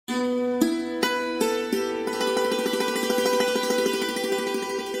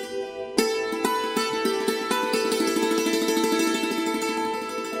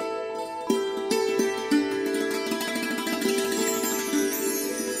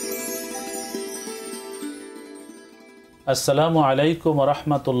আসসালামু আলাইকুম ওয়া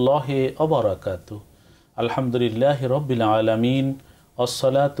রাহমাতুল্লাহি ওয়া বারাকাতুহু। আলহামদুলিল্লাহি রাব্বিল আলামিন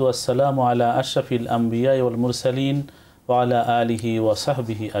ওয়াসসালাতু ওয়াসসালামু আলা আশরাফিল আমবিয়া ওয়াল মুরসালিন ওয়া আলা আলিহি ওয়া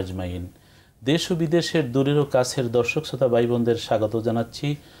সাহবিহি আজমাইন। দেশ ও বিদেশের দূরের ও কাছের দর্শক শ্রোতা ভাই বোনদের স্বাগত জানাচ্ছি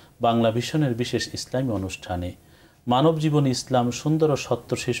বাংলা ভিশনের বিশেষ ইসলামী অনুষ্ঠানে। মানব জীবন ইসলাম সুন্দর ও সত্য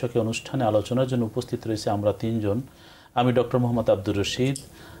শীর্ষকে অনুষ্ঠানে আলোচনার জন্য উপস্থিত রয়েছে আমরা তিনজন। আমি ডক্টর মোহাম্মদ আব্দুর রশিদ,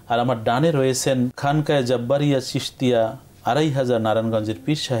 আর আমার ডানে রয়েছেন খানকায়ে জব্বারিয়া চিশতিয়া ২৫০০ নারায়ণগঞ্জের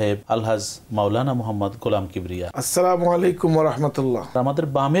পীর সাহেব আলহাজ মাওলানা মোহাম্মদ গোলাম কিবরিয়া। আসসালামু আলাইকুম ওয়া রাহমাতুল্লাহ। আমাদের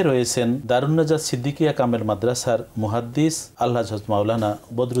বামে রয়েছেন দারুন নাজাত সিদ্দিকিয়া কামেল মাদ্রাসার মুহাদ্দিস আলহাজ মাওলানা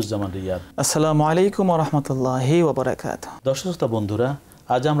বদরুজ্জামান রিয়াদ। আসসালামু আলাইকুম ওয়া রাহমাতুল্লাহি ওয়া বারাকাতুহু। দর্শক শ্রোতা বন্ধুরা,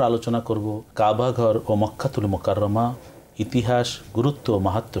 আজ আমরা আলোচনা করব কাবা ঘর ও মক্কাতুল মুকাররমা ইতিহাস, গুরুত্ব ও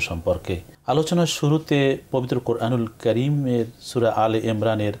মাহাত্ম্য সম্পর্কে। আলোচনার শুরুতে পবিত্র কোরআনুল কারীমের সূরা আলে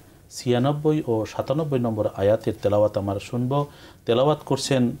ইমরানের ৯৬ ও ৯৭ নম্বর আয়াতের তেলাওয়াত আমরা শুনব। তেলাওয়াত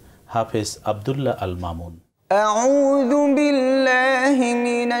করছেন হাফেজ আব্দুল্লাহ আল মামুন। আউযু বিল্লাহি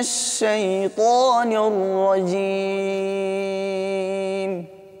মিনাশ শাইতানির রাজীম।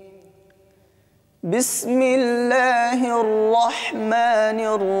 বিসমিল্লাহির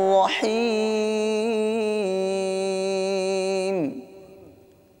রহমানির রহিম।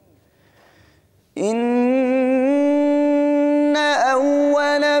 ইন্না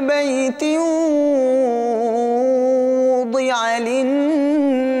আউওয়ালা বাইতিন উযিআ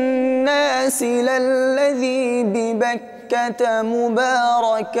লিন-নাসি লাল্লাযী বিবাক্কাতা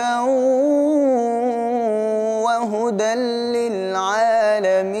মুবারাকান ওয়া হুদাল লিল-আলামিন।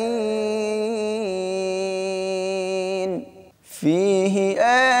 ফীহি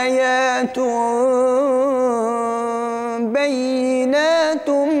আয়াতুন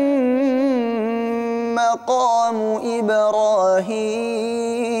বাইয়িনাতুন মাকামু ইব্রাহিম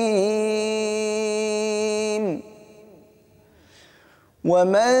ওয়া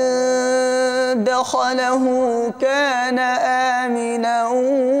মান দাখালাহু কানা আমিনান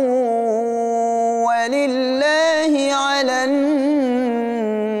ওয়া লিল্লাহি আলান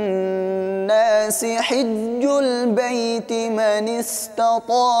নাসি হিজ্জুল বাইতি মান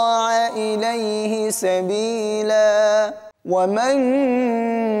ইসতাতাআ ইলাইহি সাবিলা ওয়া মান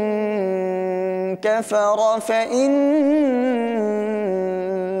كفر فإن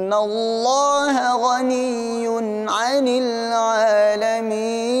الله غني عن العالمين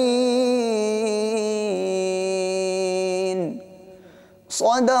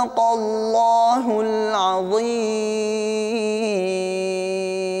صدق الله العظيم।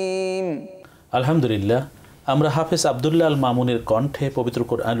 আলহামদুলিল্লাহ, আমরা হাফেজ আব্দুল্লাহ আল মামুনের কণ্ঠে পবিত্র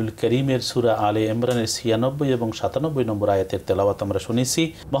কোরআনুল কারীমের সূরা আলে ইমরানের ৯৬ এবং ৯৭ নম্বর আয়াতের তেলাওয়াত আমরা শুনেছি।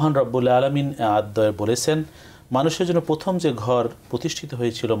 মহান রব্বুল আলামিন আয়াতে বলেছেন, মানুষের জন্য প্রথম যে ঘর প্রতিষ্ঠিত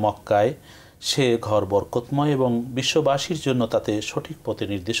হয়েছিল মক্কায়, সে ঘর বরকতময় এবং বিশ্ববাসীর জন্য তাতে সঠিক পথে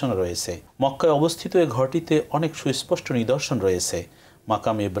নির্দেশনা রয়েছে। মক্কায় অবস্থিত এই ঘরটিতে অনেক সুস্পষ্ট নিদর্শন রয়েছে।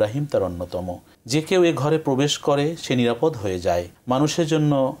 মাকাম ইব্রাহিম তার অন্যতম। যে কেউ এ ঘরে প্রবেশ করে সে নিরাপদ হয়ে যায়। মানুষের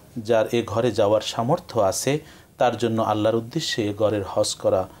জন্য যার এ ঘরে যাওয়ার সামর্থ্য আছে তার জন্য আল্লাহর উদ্দেশ্যে এ ঘরের হজ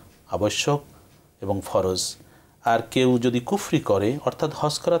করা আবশ্যক এবং ফরজ। আর কেউ যদি কুফরি করে অর্থাৎ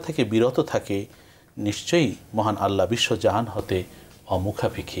হজ করা থেকে বিরত থাকে, নিশ্চয়ই মহান আল্লাহ বিশ্বজাহান হতে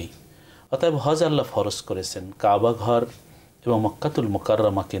অমুখাপেক্ষী। অতএব হজ আল্লাহ ফরজ করেছেন। কাবা ঘর এবং মক্কাতুল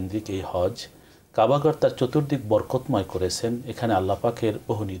মুকাররমা কেন্দ্রিক এই হজ, কাবাঘর তার চতুর্দিক বরকতময় করেছেন। এখানে আল্লাহ পাকের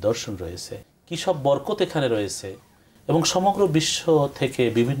বহু নিদর্শন রয়েছে। কী সব বরকত এখানে রয়েছে এবং সমগ্র বিশ্ব থেকে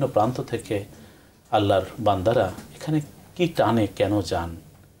বিভিন্ন প্রান্ত থেকে আল্লাহর বান্দারা এখানে কি টানে কেন যান,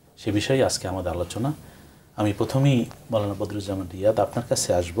 সে বিষয়ে আজকে আমাদের আলোচনা। আমি প্রথমেই মাওলানা বদরুজ্জামান রিয়াদ আপনার কাছে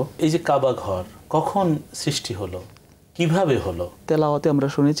আসব। এই যে কাবা ঘর কখন সৃষ্টি হলো, কিভাবে হলো? তেলাওয়াতে আমরা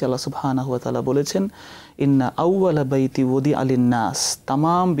শুনেছি আল্লাহ সুবহানাহু ওয়া তাআলা বলেছেন, ইন্না আউওয়ালা বাইতি উযিআ লিন-নাস।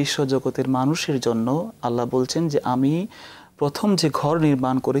 তামাম বিশ্বজগতের মানুষের জন্য আল্লাহ বলছেন যে আমি প্রথম যে ঘর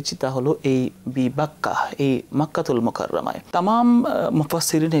নির্মাণ করেছি তা হলো এই বিবাক্কা, এই মক্কাতুল মুকাররমায়। তামাম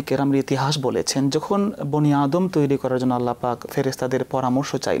মুফাসসিরিনে কেরামের ইতিহাস বলেছেন, যখন বনি আদম তৈরি করার জন্য আল্লাহ পাক ফেরেশতাদের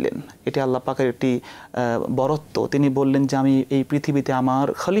পরামর্শ চাইলেন, এটি আল্লাহ পাকের একটি বরত্ব। তিনি বললেন যে আমি এই পৃথিবীতে আমার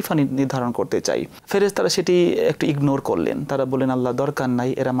খলিফা নির্ধারণ করতে চাই। ফেরেশতারা সেটি একটু ইগনোর করলেন। তারা বললেন আল্লাহ দরকার নাই,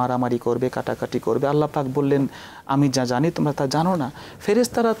 এরা মারামারি করবে, কাটাকাটি করবে। আল্লাহ পাক বললেন আমি যা জানি তোমরা তা জানো না।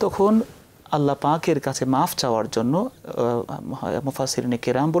 ফেরেশতারা তখন আল্লাহ পাকের কাছে মাফ চাওয়ার জন্য মুফাসসিরিনে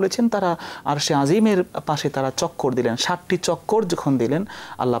কেরাম বলেছেন তারা আরশে আজিমের পাশে তারা চক্কর দিলেন। ৭টি চক্কর যখন দিলেন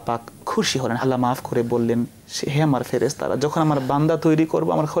আল্লাহ পাক খুশি হলেন। আল্লাহ মাফ করে বললেন হে আমার ফেরেশতারা, যখন আমার বান্দা তৈরি করব,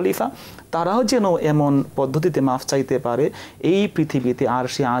 আমার খলিফা, তারাও যেন এমন পদ্ধতিতে মাফ চাইতে পারে, এই পৃথিবীতে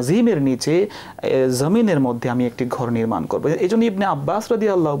আরশে আজিমের নিচে জমিনের মধ্যে আমি একটি ঘর নির্মাণ করব। এই জন্য ইবনে আব্বাস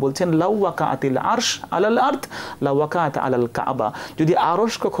রাদিয়াল্লাহু বলছেন, লাউ ওয়াকাআতিল আরশ আলাল আরদ লাউ ওয়াকাআত আলাল কাবা, যদি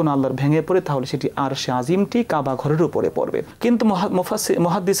আরশ কখনো আল্লাহর ভেঙে পড়ে তাহলে সেটি আরশে আজিমটি কাবা ঘরের উপরে পড়বে। কিন্তু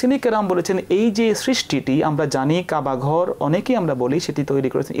মুহাদ্দিসিনে কেরাম বলেছেন, এই যে সৃষ্টিটি আমরা জানি কাবা ঘর, অনেকেই আমরা বলি সেটি তৈরি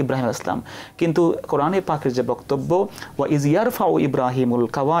করেছেন ইব্রাহিম আলাইহিস সালাম, কিন্তু কোরআনে পাকের যে বক্তব্য, ওয়া ইজ ইয়ারফাউ ইব্রাহিমুল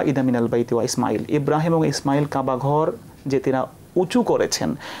কাওয়াইদা মিনাল বাইতি ওয়া ইসমাইল, ইব্রাহিম এবং ইসমাইল কাবা ঘর যে তিনি উঁচু করেছেন।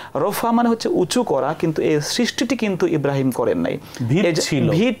 রফা মানে হচ্ছে উঁচু করা, কিন্তু এই সৃষ্টিটি কিন্তু ইব্রাহিম করেন নাই,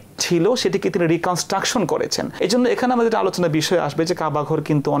 ভিত ছিল, সেটিকে তিনি রিকনস্ট্রাকশন করেছেন। এই জন্য এখানে আমাদের আলোচনার বিষয় আসবে যে কাবা ঘর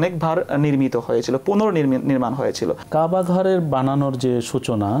কিন্তু অনেকবার নির্মিত হয়েছিল, পুনর্নির্মাণ হয়েছিল। কাবা ঘরের বানানোর যে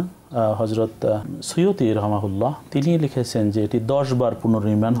সূচনা হযরত সৈয়দী রহমাহুল্লাহ তিনি লিখেছেন যে এটি 10 বার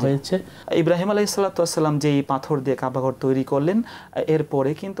পুনর্নির্মাণ হয়েছে। ইব্রাহিম আলাইহিস সালাম যেই পাথর দিয়ে কাবাঘর তৈরি করলেন,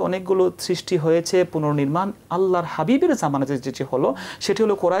 এরপরে কিন্তু অনেকগুলো সৃষ্টি হয়েছে পুনর্নির্মাণ। আল্লাহর হাবিবের জামানাতে যেটি হলো সেটি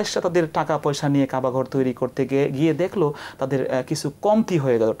হলো কুরাইশরা তাদের টাকা পয়সা নিয়ে কাবাঘর তৈরি করতে গিয়ে দেখলো তাদের কিছু কমতি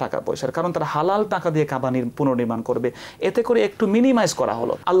হয়ে গেল টাকা পয়সার, কারণ তারা হালাল টাকা দিয়ে কাবা পুনর্নির্মাণ করবে, এতে করে একটু মিনিমাইজ করা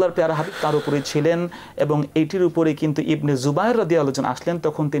হলো। আল্লাহর প্যারা হাবিব তার উপরে ছিলেন এবং এইটির উপরে কিন্তু ইবনে জুবাইর রাদিয়াল্লাহু আনহু আসলেন,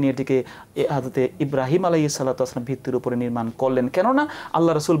 তখন তিনি হযরতে ইব্রাহিম আলাইহিস সালাম ভিত্তির উপরে নির্মাণ করলেন। কেননা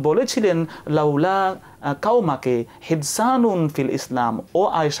আল্লাহ রাসূল বলেছিলেন, লাউলা কাউমাকে হিদসানুন ফিল ইসলাম, ও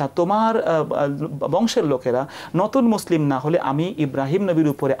আয়েশা তোমার বংশের লোকেরা নতুন মুসলিম না হলে আমি ইব্রাহিম নবীর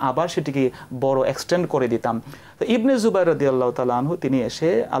উপরে আবার সেটিকে বড় এক্সটেন্ড করে দিতাম। তো ইবনে জুবাইর রাদিয়াল্লাহু তাআলা আনহু তিনি এসে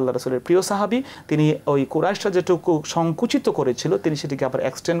আল্লাহ রাসূলের প্রিয় সাহাবী, তিনি ওই কুরাইশরা যেটুকু সংকুচিত করেছিল তিনি সেটিকে আবার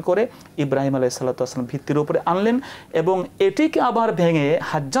এক্সটেন্ড করে ইব্রাহিম আলাইহিস সালাম ভিত্তির উপরে আনলেন এবং এটিকে আবার ভেঙে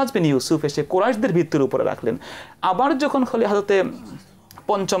হাজ্জাজ বিন ইউসুফ এসে কুরাইশদের ভিত্তির উপরে রাখলেন। আবার যখন হযরতে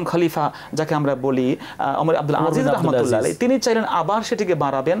পঞ্চম খলিফা যাকে আমরা বলি ওমর আব্দুল আজিজ রাহমাতুল্লাহ আলাইহি, তিনি চাইলেন আবার সেটিকে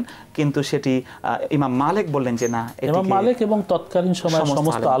বাড়াবেন, কিন্তু সেটি ইমাম মালিক বললেন যে না। ইমাম মালিক এবং তৎকালীন সময়ের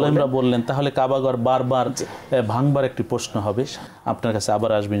সমস্ত আলেমরা বললেন তাহলে কাবাঘর বারবার ভাঙবার একটি প্রশ্ন হবে, আপনার কাছে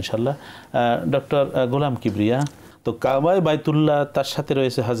আবার আসবে ইনশাআল্লাহ। ডক্টর গোলাম কিবরিয়া, তো কাবায় বাইতুল্লাহ, তার সাথে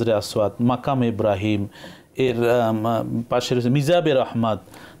রয়েছে হাজরে আসওয়াদ, মাকাম ইব্রাহিম, এর পাশে রয়েছে মিজাবে রহমত,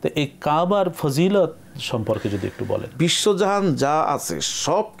 তো এই কাবার ফজিলত সম্পর্কে যদি একটু বলেন। বিশ্বজাহান যা আছে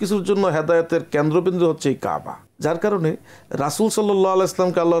সব কিছুর জন্য হেদায়েতের কেন্দ্রবিন্দু হচ্ছে এই কাবা, যার কারণে রাসূল সাল্লাল্লাহু আলাইহি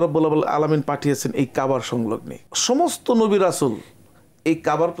ওয়াসাল্লামকে আল্লাহ রাব্বুল আলামিন পাঠিয়েছেন এই কাবার সংলগ্নে। সমস্ত নবী রাসূল এই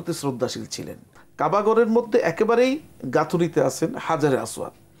কাবার প্রতি শ্রদ্ধাশীল ছিলেন। কাবাঘরের মধ্যে একেবারেই গাঁথুনিতে আছেন হাজারে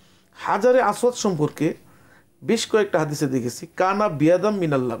আসওয়াদ। হাজারে আসওয়াদ সম্পর্কে বেশ কয়েকটা হাদিসে দেখেছি, কানা বিয়াদাম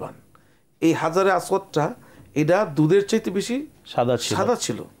মিনাল লাবান, এই হাজারে আসওয়াদটা এটা দুধের চাইতে বেশি সাদা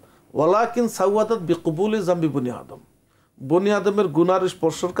ছিল। ওয়ালাকিন সাওয়াদাত বিকবুলি জামবি বনি আদম, বনি আদমের গুনার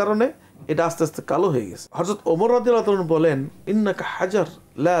স্পর্শের কারণে এটা আস্তে আস্তে কালো হয়ে গেছে। হযরত ওমর রাদিয়াল্লাহু তাআলা বলেন, ইন্নাকা হাজার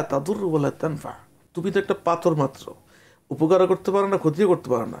লা তাদুর ওয়া লা তানফা, তুমি তো একটা পাথর মাত্র, উপকার করতে পারো না, ক্ষতিও করতে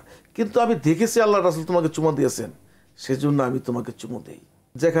পারো না, কিন্তু আমি দেখেছি আল্লাহ রাসূল তোমাকে চুমু দিয়েছেন, সেজন্য আমি তোমাকে চুমু দেই।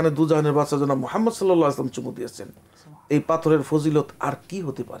 যেখানে দুজাহানের বাদশা জনাব মুহাম্মদ সাল্লাল্লাহু আলাইহি ওয়াসাল্লাম চুমু দিয়েছেন, এই পাথরের ফজিলত আর কি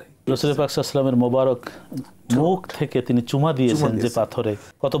হতে পারে? রাসূল পাক সাল্লাল্লাহু আলাইহি ওয়াসাল্লামের মোবারক মুখ থেকে তিনি চুমা দিয়েছেন যে পাথরে,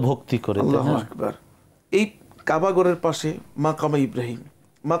 কত ভক্তি করে। আল্লাহু আকবার। এই কাবাঘরের পাশে মাকামে ইব্রাহিম,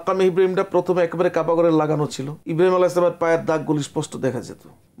 মাকামে ইব্রাহিমটা প্রথমে একেবারে কাবাঘরে লাগানো ছিল। ইব্রাহিম আলাইহিস সালামের পায়ের দাগগুলি স্পষ্ট দেখা যেত,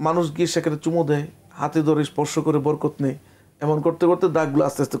 মানুষ গিয়ে সেখানে চুমু দেয়, হাতে ধরে স্পর্শ করে বরকত নেয়, এমন করতে করতে দাগগুলো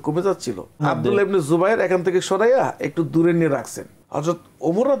আস্তে আস্তে কমে যাচ্ছিল। আব্দুল্লাহ ইবনে জুবাইর এখান থেকে সরাইয়া একটু দূরে নিয়ে রাখছেন। হযরত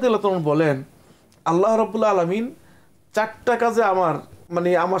ওমর রাদিয়াল্লাহু তাআলা বলেন, আল্লাহ রাব্বুল আলামিন 4টা কাজে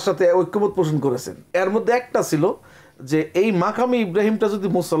আমার সাথে ঐক্যবোধ পোষণ করেছেন। এর মধ্যে একটা ছিল যে এই মাকামে ইব্রাহিমটা যদি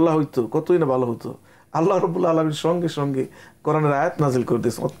মুসাল্লা হইতো কতই না ভালো হতো। আল্লাহ রাব্বুল আলামিন সঙ্গে সঙ্গে কোরআনের আয়াত নাযিল করে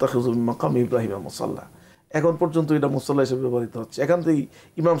দিয়েছেন, ওয়াত্তাখিযু মিন মাকামি ইব্রাহিম মুসাল্লা। এখন পর্যন্ত এটা মুসাল্লা হিসেবে ব্যবহৃত হচ্ছে। এখান থেকেই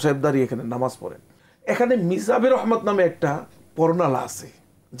ইমাম সাহেব দাঁড়িয়ে এখানে নামাজ পড়েন। এখানে মিজাবে রহমত নামে একটা পর্ণালা আছে,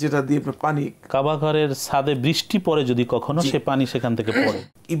 যেটা দিয়ে পানি, কাবাঘরের ছাদে বৃষ্টি পড়ে যদি কখনো, সে পানি সেখান থেকে পড়ে।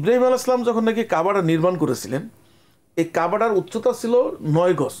 ইব্রাহিম আলাইহিস সালাম যখন নাকি কাবাটা নির্মাণ করেছিলেন, এই কাবাটার উচ্চতা ছিল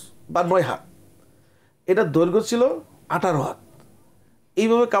 9 গজ বা 9 হাত, এটা দৈর্ঘ্য ছিল 18 হাত।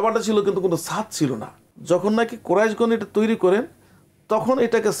 এইভাবে কাবাটা ছিল, কিন্তু কোনো ছাদ ছিল না। যখন নাকি কুরাইশগণ এটা তৈরি করেন, তখন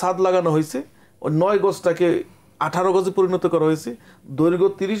এটাকে ছাদ লাগানো হয়েছে। ওই 9 গজটাকে 18 গজে পরিণত করা হয়েছে। দৈর্ঘ্য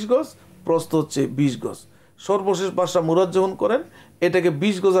 30 গজ, প্রস্থ হচ্ছে 20 গজ। সর্বশেষ বাদশাহ মুরাদ যখন করেন, এটাকে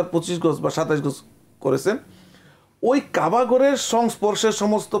 20 গজ আর 25 গজ বা 27 গজ করেছেন। ওই কাবাঘরের সংস্পর্শে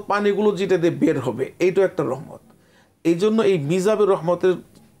সমস্ত পানিগুলো যেটা দিয়ে বের হবে, এইটাও একটা রহমত। এই জন্য এই মিজাবের রহমতের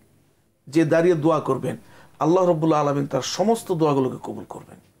যে দাঁড়িয়ে দোয়া করবেন, আল্লাহ রাব্বুল আলামিন তার সমস্ত দোয়াগুলোকে কবুল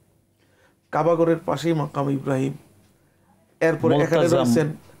করবেন। কাবাঘরের পাশেই মাকাম ইব্রাহিম, এরপরে এখানে রয়েছেন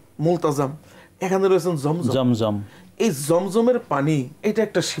মুলতাজাম। এখানে রয়েছেন জমজম। এই জমজমের পানি এটা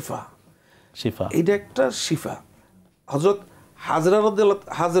একটা শিফা, এটা একটা শিফা। হযরত হাজরা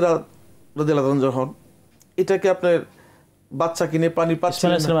রাদিয়াল্লাহু আনহা যখন এটাকে আপনার বাচ্চা কিনে পানি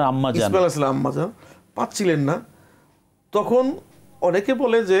পাচ্ছিলেন, ইসমাইল আলাইহিস সালাম আম্মা জান পাচ্ছিলেন না, তখন অনেকে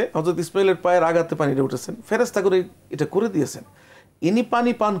বলে যে হযরত ইসমাইলের পায়ের আঘাতে পানিটা উঠেছেন, ফেরেশতা করে এটা করে দিয়েছেন। ইনি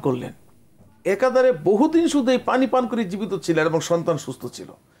পানি পান করলেন, একাধারে বহুদিন শুধু এই পানি পান করে জীবিত ছিলেন এবং সন্তান সুস্থ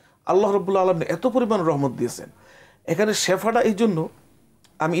ছিল। আল্লাহ রাব্বুল আলামিন এত পরিমাণ রহমত দিয়েছেন। এখানে শেফাটা এই জন্য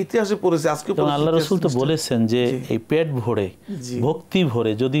আমি ইতিহাসে পড়েছি, আজকে আল্লাহ রাসূল তো বলেছেন যে এই পেট ভরে ভক্তি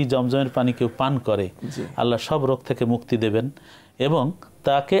ভরে যদি জমজমের পানি কেউ পান করে আল্লাহ সব রোগ থেকে মুক্তি দেবেন এবং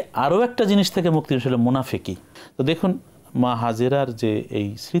তাকে আরো একটা জিনিস থেকে মুক্তি দিবেন, মুনাফিকি। তো দেখুন মা হাজেরার যে এই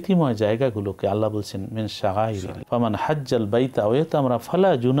স্মৃতিময় জায়গাগুলোকে আল্লাহ বলছেন মিন শাআইরিল ফামান হাজ্জাল বাইতা ওয়া ইয়াতামরা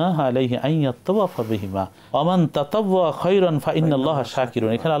ফালা জুনাহা আলাইহি আন ইয়াতাওয়াফা বিহিমা ওয়া মান তাতাওয়া খায়রান ফা ইন্নাল্লাহা শাকিরুন।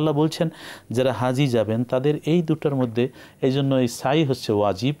 এখানে আল্লাহ বলছেন যারা হাজি যাবেন তাদের এই দুটোর মধ্যে এই জন্য এই সাই হচ্ছে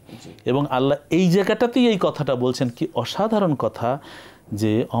ওয়াজিব। এবং আল্লাহ এই জায়গাটাতেই এই কথাটা বলছেন, কি অসাধারণ কথা,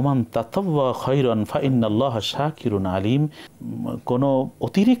 যে অমান তাতাওয়া খায়রান ফা ইন্নাল্লাহা শাকিরুন আলিম। কোনো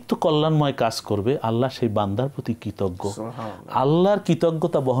অতিরিক্ত কল্যাণময় কাজ করবে আল্লাহ সেই বান্দার প্রতি কৃতজ্ঞ। আল্লাহর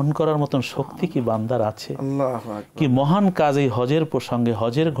কৃতজ্ঞতা বহন করার মতন শক্তি কি বান্দার আছে? কি মহান কাজ এই হজের প্রসঙ্গে,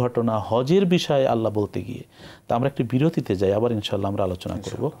 হজের ঘটনা, হজের বিষয়ে আল্লাহ বলতে গিয়ে। তা আমরা একটি বিরতিতে যাই, আবার ইনশাআল্লাহ আমরা আলোচনা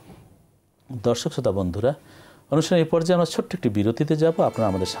করব। দর্শক শ্রোতা বন্ধুরা, অনুষ্ঠানের এই পর্যায়ে আমরা ছোট্ট একটি বিরতিতে যাব, আপনারা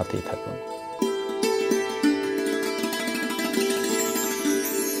আমাদের সাথেই থাকুন।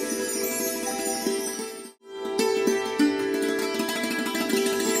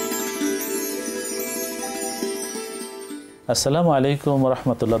 আসসালামু আলাইকুম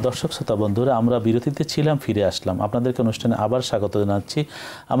রহমতুল্লাহ। দর্শক শ্রোতা বন্ধুরা, আমরা বিরতিতে ছিলাম, ফিরে আসলাম। আপনাদেরকে অনুষ্ঠানে আবার স্বাগত জানাচ্ছি।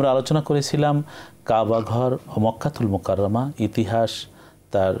 আমরা আলোচনা করেছিলাম কাবা ঘর ও মক্কাতুল মুকাররমা, ইতিহাস,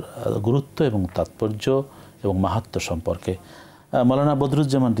 তার গুরুত্ব এবং তাৎপর্য এবং মাহাত্ম্য সম্পর্কে। মাওলানা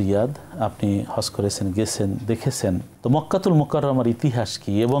বদরুজ্জামান রিয়াদ, আপনি হজ করেছেন, গেছেন, দেখেছেন, তো মক্কাতুল মুকাররমার ইতিহাস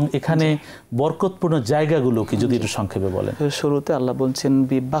কি এবং এখানে বরকতপূর্ণ জায়গাগুলো কি যদি একটু সংক্ষেপে বলেন। শুরুতে আল্লাহ বলছেন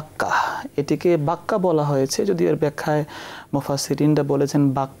বি বাক্কা, এটিকে বাক্কা বলা হয়েছে, যদিও এর ব্যাখ্যায় মুফাসসিরিনরা বলেছেন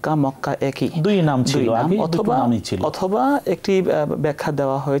বাক্কা মক্কা একই, দুই নাম ছিল, অথবা একটি ব্যাখ্যা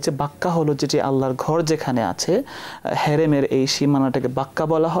দেওয়া হয়েছে বাক্কা হলো যেটি আল্লাহর ঘর যেখানে আছে, হেরেমের এই সীমানাটাকে বাক্কা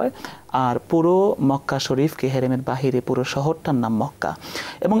বলা হয়, আর পুরো মক্কা শরীফকে, হেরেমের বাহিরে পুরো শহরটার নাম মক্কা।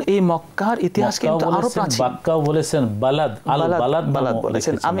 এবং এই মক্কার ইতিহাস কিন্তু আরো প্রাচীন। বাক্কাও বলেছেন, বালাদ, বালাদ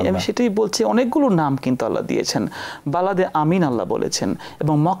বলেছেন। আমি সেটাই বলছি, অনেকগুলো নাম কিন্তু আল্লাহ দিয়েছেন। বালাদে আমিন আল্লাহ বলেছেন,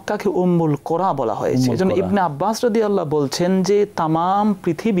 এবং মক্কাকে উম্মুল কোরা বলা হয়েছে। এজন্য ইবনে আব্বাস রাদিয়াল্লাহু বলছেন যে তামাম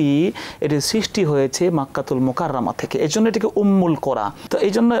পৃথিবী এর সৃষ্টি হয়েছে মক্কাতুল মুকাররমা থেকে, এজন্য এটাকে উম্মুল কোরা। তো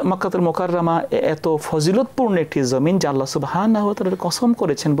এই জন্য মক্কাতুল মুকাররমা এত ফজিলতপূর্ণ একটি জমিন যে আল্লাহ সুবহানাহু ওয়া তাআলা কসম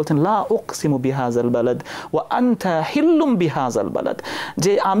করেছেন, বলছেন লা উকসিমু বিহাযাল বালাদ ওয়া আনতা হিল্লুম বিহাযাল বালাদ,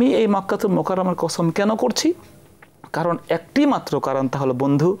 যে আমি এই মক্কাতুল মুকাররমার কসম কেন করছি? কারণ একটি মাত্র কারণ, তা হলো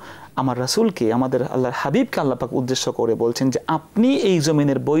বন্ধু আমার রাসূলকে, আমাদের আল্লাহর হাবিবকে আল্লাহ পাক উদ্দেশ্য করে বলছেন যে আপনি এই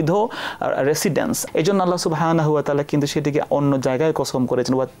জমিনের বৈধ রেসিডেন্স। এই জন্য আল্লাহ সুবহানাহু ওয়া তাআলা কিন্তু সেটিকে অন্য জায়গায় কসম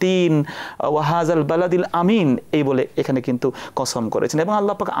করেছেন, ওয়া তিন ওয়া হাযাল বালাদিল আমিন, এই বলে এখানে কিন্তু কসম করেছেন। এবং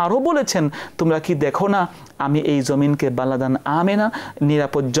আল্লাহ পাক আরও বলেছেন, তোমরা কি দেখো না আমি এই জমিনকে বালাদান আমেনা,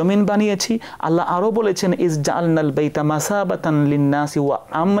 নিরাপদ জমিন বানিয়েছি। আল্লাহ আরও বলেছেন ইজ জাআলনাল বাইতা মাসাবাতান লিন্নাসি ওয়া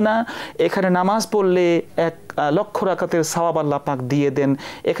আমনা, এখানে নামাজ পড়লে 1,00,000 রাকাতের সওয়াব আল্লাহ পাক দিয়ে দেন।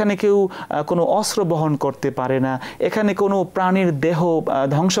 এখানে কেউ কোনো অস্ত্র বহন করতে পারে না, এখানে কোনো প্রাণীর দেহ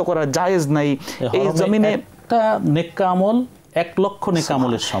ধ্বংস করা জায়েজ নাই। এই জমিনে একটা নেক আমল 1,00,000 নেক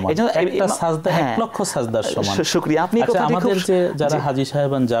আমলের সমান, একটা সাজদা 1,00,000 সাজদার সমান। শুকরিয়া। আপনি আমাদের যে যারা হাজী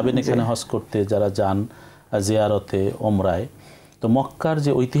সাহেবান যাবেন এখানে হজ করতে, যারা যান জিয়ারতে, ওমরায়, তো মক্কার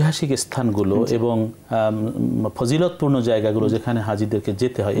যে ঐতিহাসিক স্থানগুলো এবং ফজিলতপূর্ণ জায়গাগুলো যেখানে হাজীদেরকে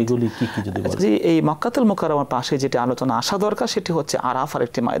যেতে হয়, এগুলি কি কি যদি বলেন। জি, এই মক্কাতুল মুকাররমার পাশে যেটি আলোচনা আসা দরকার সেটি হচ্ছে আরাফার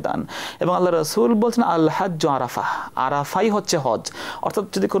একটি ময়দান। এবং আল্লাহ রাসূল বলছেন আল হাজ্জু আরাফা, আরাফাই হচ্ছে হজ। অর্থাৎ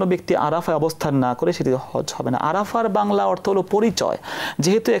যদি কোনো ব্যক্তি আরাফায় অবস্থান না করে সেটি হজ হবে না। আরাফার বাংলা অর্থ হলো পরিচয়।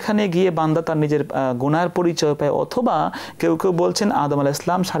 যেহেতু এখানে গিয়ে বান্দা তার নিজের গুনার পরিচয় পায়, অথবা কেউ কেউ বলছেন আদম আলাইহিস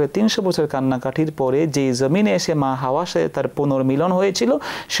সালাম 350 বছর কান্নাকাটির পরে যেই জমিনে এসে মা হাওয়ার সাথে তার পুনর্মিলন হয়েছিল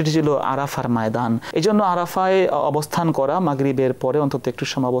সেটি ছিল আরাফার ময়দান। এই জন্য আরাফায় অবস্থান করা, মাগরিবের পরে অন্তত একটু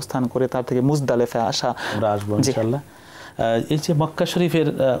সময় অবস্থান করে তার থেকে মুজদালিফায় আসা। আমরা আসবো ইনশাআল্লাহ। এই যে মক্কা শরীফের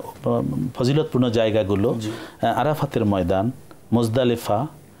ফজিলতপূর্ণ জায়গাগুলো, আরাফাতের ময়দান, মুজদালিফা,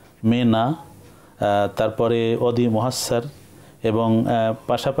 মেনা, তারপরে ওয়াদি মুহাসসার, এবং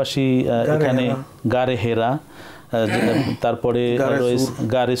পাশাপাশি এখানে গারে হেরা, তারপরে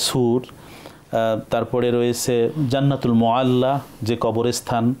গারে সুর, তারপরে রয়েছে জান্নাতুল মুআল্লা যে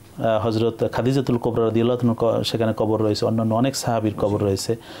কবরস্থান, হযরত খাদিজাতুল কুবরা রাদিয়াল্লাহু আনহা সেখানে কবর রয়েছে, অন্যান্য অনেক সাহাবীর কবর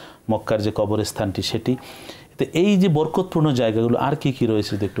রয়েছে, মক্কার যে কবরস্থানটি সেটি। তো এই যে বরকতপূর্ণ জায়গাগুলো আর কি কি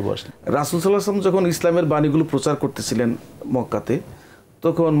রয়েছে যদি একটু বলেন। রাসূল সাল্লাল্লাহু আলাইহি ওয়াসাল্লাম যখন ইসলামের বাণীগুলো প্রচার করতেছিলেন মক্কাতে,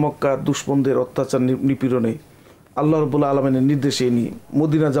 তখন মক্কার দুশমনদের অত্যাচার নিপীড়নে আল্লাহ রাব্বুল আলামিনের নির্দেশে নিয়ে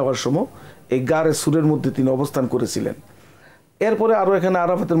মদিনা যাওয়ার সময় এই গারে সুরের মধ্যে তিনি অবস্থান করেছিলেন। এরপরে আরও এখানে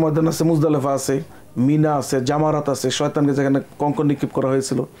আরাফাতের ময়দান আছে, মুজদালেফা আছে, মিনা আছে, জামারাত আছে, শয়তানকে যেখানে কঙ্কর নিক্ষেপ করা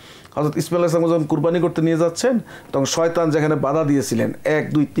হয়েছিল। হযরত ইসমাঈল আলাইহিস সালাম যখন কুরবানি করতে নিয়ে যাচ্ছেন, তখন শয়তান যেখানে বাধা দিয়েছিলেন 1,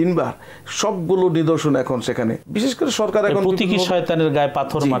 2, 3 বার, সবগুলো নিদর্শন এখন সেখানে। বিশেষ করে সরকার এখন প্রতীকী শয়তানের গায়ে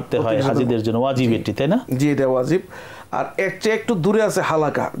পাথর মারতে হয় হাজীদের জন্য, ওয়াজিব এটি, তাই না? জি, এটা ওয়াজিব। আর এর চেয়ে একটু দূরে আছে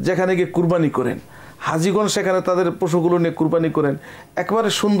হালাকা, যেখানে গিয়ে কুরবানি করেন হাজীগণ, সেখানে তাদের পশুগুলো নিয়ে কুরবানি করেন। একেবারে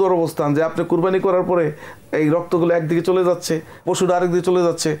সুন্দর অবস্থান, যে আপনি কুরবানি করার পরে এই রক্তগুলো একদিকে চলে যাচ্ছে, পশুটা আরেকদিকে চলে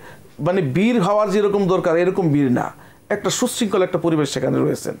যাচ্ছে, মানে বীর হওয়ার যেরকম দরকার এরকম বীর না, একটা সুশৃঙ্খল একটা পরিবেশ সেখানে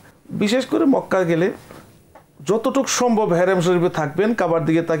রয়েছেন। বিশেষ করে মক্কা গেলে যতটুকু সম্ভব হেরেম শরীফে থাকবেন, কাবার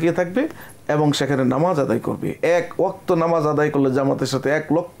দিকে তাকিয়ে থাকবে এবং সেখানে নামাজ আদায় করবে। 1 ওয়াক্ত নামাজ আদায় করলে জামাতের সাথে 1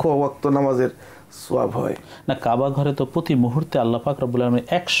 লক্ষ ওয়াক্ত নামাজের সওয়াব হয়। না, কাবা ঘরে তো প্রতি মুহূর্তে আল্লাহ পাক রব্বুল আলামিন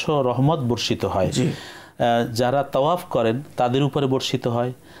 100 রহমত বর্ষিত হয়। যারা তাওয়াফ করেন তাদের উপরে বর্ষিত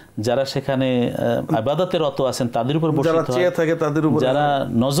হয়, যারা সেখানে ইবাদতে রত আছেন তাদের উপর বর্ষিত হয়, যারা চেয়ে থাকে তাদের উপর, যারা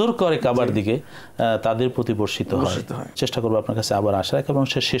নজর করে কাবার দিকে তাদের প্রতি বর্ষিত হয়। চেষ্টা করব আপনার কাছে আবার আসার, এবং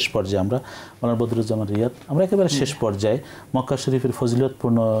শেষ পর্যায়ে আমরা মাওলানা বদরুজ্জামান রিয়াদ, আমরা একেবারে শেষ পর্যায়ে মক্কা শরীফের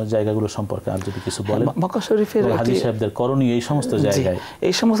ফজিলতপূর্ণ জায়গাগুলো সম্পর্কে আর যদি কিছু বলেন। মক্কা শরীফের হাজী সাহেবদের করণীয়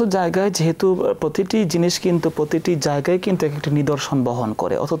এই সমস্ত জায়গায় যেহেতু প্রতিটি জিনিস কিন্তু প্রতিটি জায়গায় কিন্তু একটা নিদর্শন বহন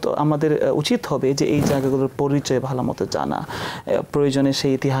করে, অথচ আমাদের উচিত হবে যে এই জায়গাগুলোর পরিচয় ভালো মতো জানা, প্রয়োজনে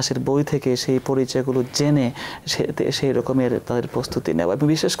সেই ইতিহাসের বই থেকে সেই পরিচয়গুলো জেনে সেই রকমের তাদের প্রস্তুতি নেওয়া। এবং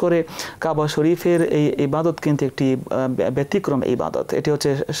বিশেষ করে কাবা শরীফের এই ইবাদত কিন্তু একটি ব্যতিক্রম ইবাদত, এটি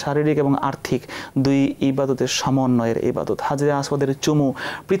হচ্ছে শারীরিক এবং আর্থিক দুই ইবাদতের সমন্বয়ের ইবাদত। হাজরে আসওয়াদের চুমু,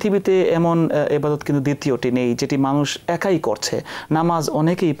 পৃথিবীতে এমন ইবাদত কিন্তু দ্বিতীয়টি নেই যেটি মানুষ একাই করছে। নামাজ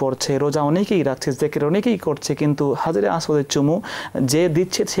অনেকেই পড়ছে, রোজা অনেকেই রাখছে, জিকির অনেকেই করছে, কিন্তু হাজরে আসওয়াদের চুমু যে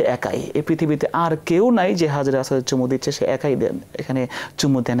দিচ্ছে সে একাই। এই পৃথিবীতে আর কেউ নাই যে হাজরে আসওয়াদের চুমু দিচ্ছে, সে একাই দেন এখানে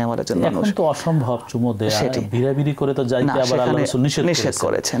চুমু দেওয়ার জন্য। এখন তো অসম্ভব চুমু দেয়া, ভিড়াভিড়ি করে তো যাইতে আবার আল্লাহ রাসূল নিষেধ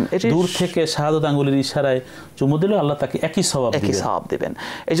করেছেন। দূর থেকে শাহাদাত আঙ্গুলের ইশারায় চুমু দিলে আল্লাহ তাকে একই সওয়াব দিবেন।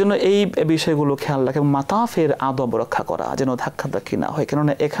 এইজন্য এই বিষয়গুলো খেয়াল রাখা এবং মাতাফের আদব রক্ষা করা যেন ধাক্কাধাক্কি না হয়।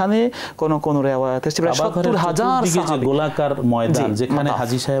 কেননা এখানে কোন রিওয়ায়াতে ৭০,০০০ সাহাবী, গোলাকার ময়দান যেখানে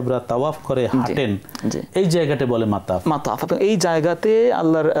হাজী সাহেবরা তাওয়াফ করে হাঁটেন, এই জায়গাতে বলে মাতাফ। এই জায়গাতে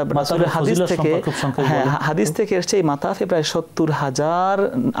আল্লাহর রাসূলের হাদিস থেকে এসেছে এই মাতাফে প্রায় ৭০,০০০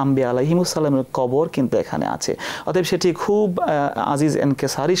 আম্বিয়া আলাইহিমুস সালামের কবর কিন্তু এখানে আছে। অতএব সেটি খুব আজিজ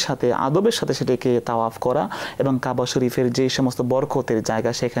এনকেসারির সাথে, আদবের সাথে সেটিকে তাওয়াফ করা এবং কাবা শরীফের যে সমস্ত বরকতের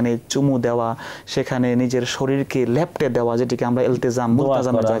জায়গা সেখানে চুমু দেওয়া, সেখানে নিজের শরীরকে লেপটে দেওয়া, যেটিকে আমরা ইলতিজাম,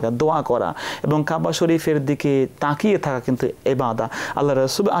 মুলতাজামের জায়গা, দোয়া করা এবং কাবা শরীফের দিকে তাকিয়ে থাকা কিন্তু ইবাদা। আল্লাহ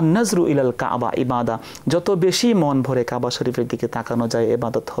রাসূল আন-নাজরু ইলাল কাবা ইবাদা, যত বেশি মন ভরে কাবা শরীফের দিকে তাকানো যায়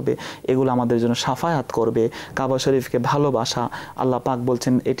ইবাদত হবে। এগুলো আমাদের জন্য শাফায়াত করবে। কাবা শরীফকে ভালোবাসা, আল্লাহ পাক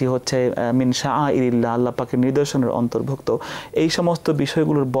বলছেন এটি হচ্ছে মিন শাআইরিল্লাহ, আল্লাহ পাকের নিদর্শনের অন্তর্ভুক্ত। এই সমস্ত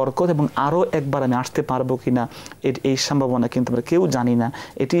বিষয়গুলোর বরকত এবং আরও একবার আমি আসতে পারবো কিনা এই সম্ভাবনা কিন্তু আমরা কেউ জানি না।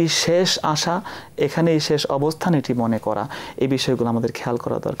 এটি শেষ আশা, এখানেই শেষ অবস্থান এটি মনে করা, এই বিষয়গুলো আমাদের খেয়াল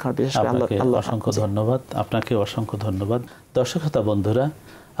করা দরকার। বিশেষ করে আল্লাহ অসংখ্য ধন্যবাদ, আপনাকে অসংখ্য ধন্যবাদ। দর্শক শ্রোতা বন্ধুরা,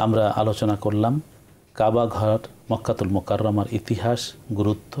 আমরা আলোচনা করলাম কাবা ঘর মক্কাতুল মুকাররমার ইতিহাস,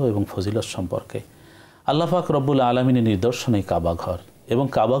 গুরুত্ব এবং ফজিলত সম্পর্কে। আল্লাহ পাক রব্বুল আলামিনের নিদর্শন এই কাবা ঘর এবং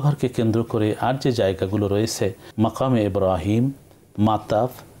কাবা ঘরকে কেন্দ্র করে আর যে জায়গাগুলো রয়েছে, মাকামে ইব্রাহিম,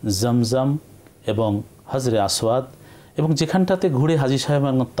 মাতাফ, জমজম এবং হাজরে আসওয়াদ, এবং যেখানটাতে ঘুরে হাজী সাহেব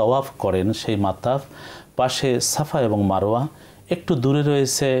তাওয়াফ করেন সেই মাতাফ, পাশে সাফা এবং মারওয়া, একটু দূরে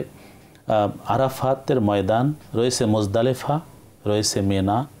রয়েছে আরাফাতের ময়দান, রয়েছে মুজদালেফা, রয়েছে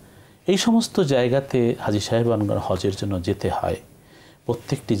মেনা। এই সমস্ত জায়গাতে হাজী সাহেব হজের জন্য যেতে হয়।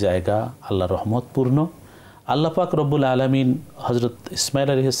 প্রত্যেকটি জায়গা আল্লাহ রহমতপূর্ণ। আল্লাহ পাক রব্বুল আলামিন হযরত ইসমাঈল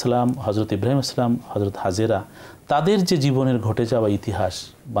আলাইহিস সালাম, হযরত ইব্রাহিম আলাইহিস সালাম, হযরত হাজেরা, তাদের যে জীবনের ঘটে যাওয়া ইতিহাস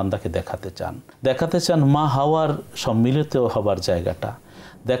বান্দাকে দেখাতে চান মা হাওয়ার সম্মিলিত হবার জায়গাটা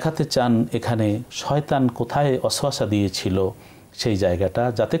দেখাতে চান, এখানে শয়তান কোথায় অসওয়াসা দিয়েছিল সেই জায়গাটা,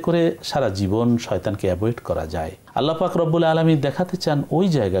 যাতে করে সারা জীবন শয়তানকে অ্যাভয়েড করা যায়। আল্লাহ পাক রব্বুল আলামিন দেখাতে চান ওই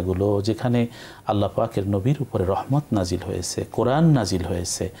জায়গাগুলো যেখানে আল্লাহ পাকের নবীর উপরে রহমত নাজিল হয়েছে, কোরআন নাজিল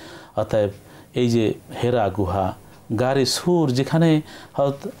হয়েছে। অতএব এই যে হেরা গুহা, গারে সুর, যেখানে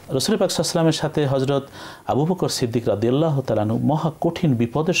রাসূল পাক সাল্লাল্লাহু আলাইহি ওয়াসাল্লামের সাথে হযরত আবু বকর সিদ্দিক রাদিয়াল্লাহু তাআলা আনহু মহা কঠিন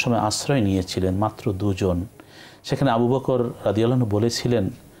বিপদের সময় আশ্রয় নিয়েছিলেন, মাত্র দুজন। সেখানে আবু বকর রাদিয়াল্লাহু আনহু বলেছিলেন,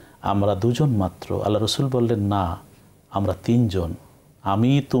 আমরা দুজন মাত্র। আল্লাহ রাসূল বললেন, না, আমরা তিনজন,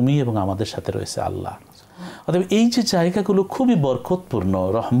 আমি, তুমি এবং আমাদের সাথে রয়েছে আল্লাহ। অতএব এই যে জায়গাগুলো খুবই বরকতপূর্ণ,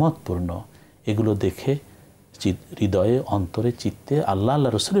 রহমতপূর্ণ, এগুলো দেখে হৃদয়ে, অন্তরে, চিত্তে আল্লাহ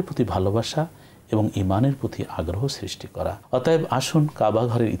রাসূলের প্রতি ভালোবাসা এবং ঈমানের প্রতি আগ্রহ সৃষ্টি করা। অতএব আসুন কাবা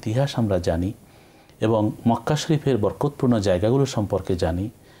ঘরের ইতিহাস আমরা জানি এবং মক্কা শরীফের বরকতপূর্ণ জায়গাগুলো সম্পর্কে জানি,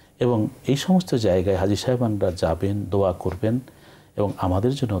 এবং এই সমস্ত জায়গায় হাজী সাহেবানরা যাবেন, দোয়া করবেন এবং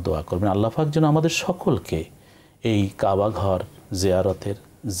আমাদের জন্য দোয়া করবেন। আল্লাহ পাক যেন আমাদের সকলকে এই কাবা ঘর জিয়ারতের,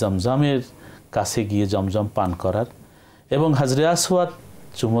 জমজমের কাছে গিয়ে জমজম পান করার এবং হাজরে আসওয়াদ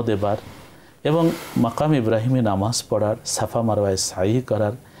চুমো দেবার এবং মাকাম ইব্রাহিমে নামাজ পড়ার, সাফা মারওয়ায় সাই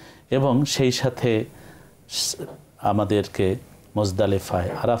করার এবং সেই সাথে আমাদেরকে মুজদালিফায়,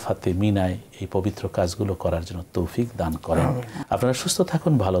 আরাফাতে, মিনায় এই পবিত্র কাজগুলো করার জন্য তৌফিক দান করেন। আপনারা সুস্থ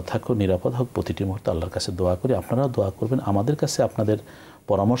থাকুন, ভালো থাকুন, নিরাপদ হোক প্রতিটি মুহূর্তে আল্লাহর কাছে দোয়া করি। আপনারাও দোয়া করবেন, আমাদের কাছে আপনাদের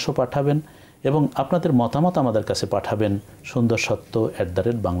পরামর্শ পাঠাবেন এবং আপনাদের মতামত আমাদের কাছে পাঠাবেন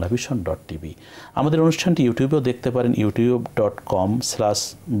sundorsatto@banglavision.tv। আমাদের অনুষ্ঠানটি ইউটিউবেও দেখতে পারেন,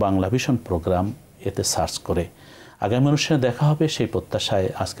 youtube.com/banglavision program, এতে সার্চ করে। আগামী অনুষ্ঠানে দেখা হবে সেই প্রত্যাশায়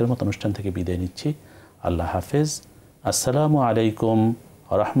আজকের মতো অনুষ্ঠান থেকে বিদায় নিচ্ছি। আল্লাহ হাফেজ। আসসালামু আলাইকুম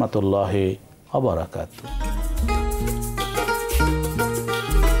ওয়া রাহমাতুল্লাহি ওয়া বারাকাতুহু।